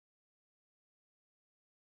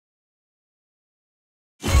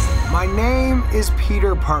My name is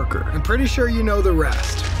Peter Parker. I'm pretty sure you know the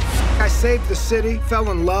rest. I saved the city,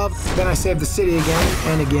 fell in love, then I saved the city again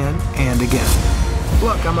and again and again.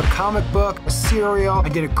 Look, I'm a comic book, a cereal, I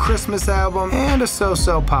did a Christmas album, and a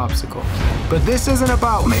so-so popsicle. But this isn't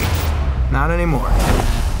about me. Not anymore.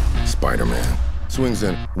 Spider-Man swings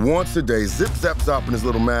in once a day, zip-zaps up in his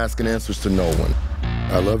little mask and answers to no one.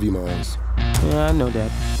 I love you, Miles. Yeah, I know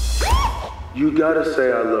that. You gotta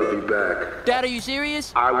say I love you back. Dad, are you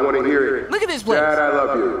serious? I want to hear it. Look at this place. Dad, I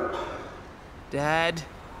love you. Dad,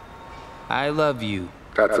 I love you.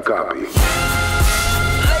 That's a copy. Ladies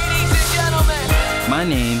and gentlemen, my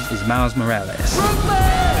name is Miles Morales. Brooklyn!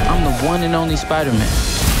 I'm the one and only Spider-Man.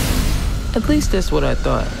 At least that's what I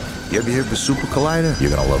thought. You ever hear of the Super Collider? You're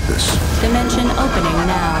gonna love this. Dimension opening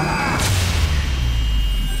now.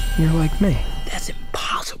 You're like me. That's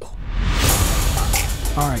impossible.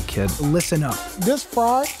 All right, kid, listen up. This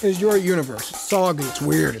fry is your universe. It's soggy, it's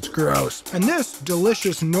weird, it's gross. And this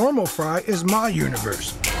delicious normal fry is my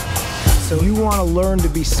universe. So you want to learn to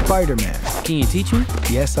be Spider-Man. Can you teach me?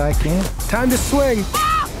 Yes, I can. Time to swing.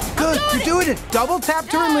 Good, you're doing it. Double tap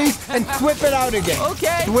to release and whip it out again.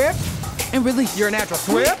 Okay. Whip. And release. You're a natural.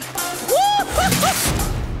 Whip.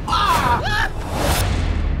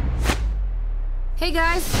 Hey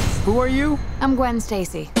guys, Who are you? I'm Gwen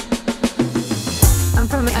Stacy. I'm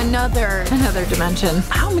from another dimension.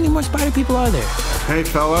 How many more spider people are there? Hey,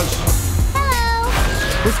 fellas.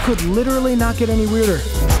 Hello. This could literally not get any weirder.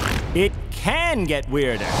 It can get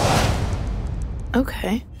weirder.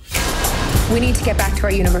 Okay. We need to get back to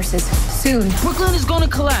our universes soon. Brooklyn is gonna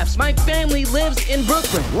collapse. My family lives in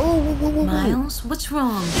Brooklyn. Whoa. Miles, what's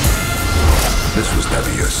wrong? This was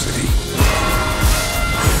never your city.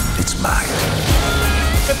 It's mine.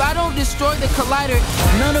 If I don't destroy the collider,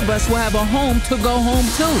 none of us will have a home to go home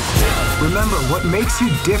to. Remember, what makes you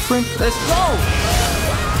different Let's go.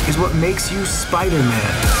 is what makes you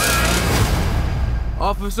Spider-Man.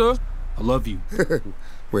 Officer, I love you.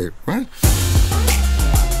 Wait, what?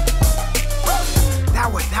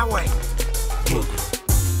 That way.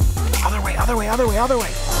 Other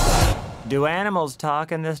way. Do animals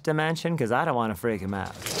talk in this dimension? Because I don't want to freak them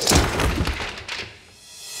out.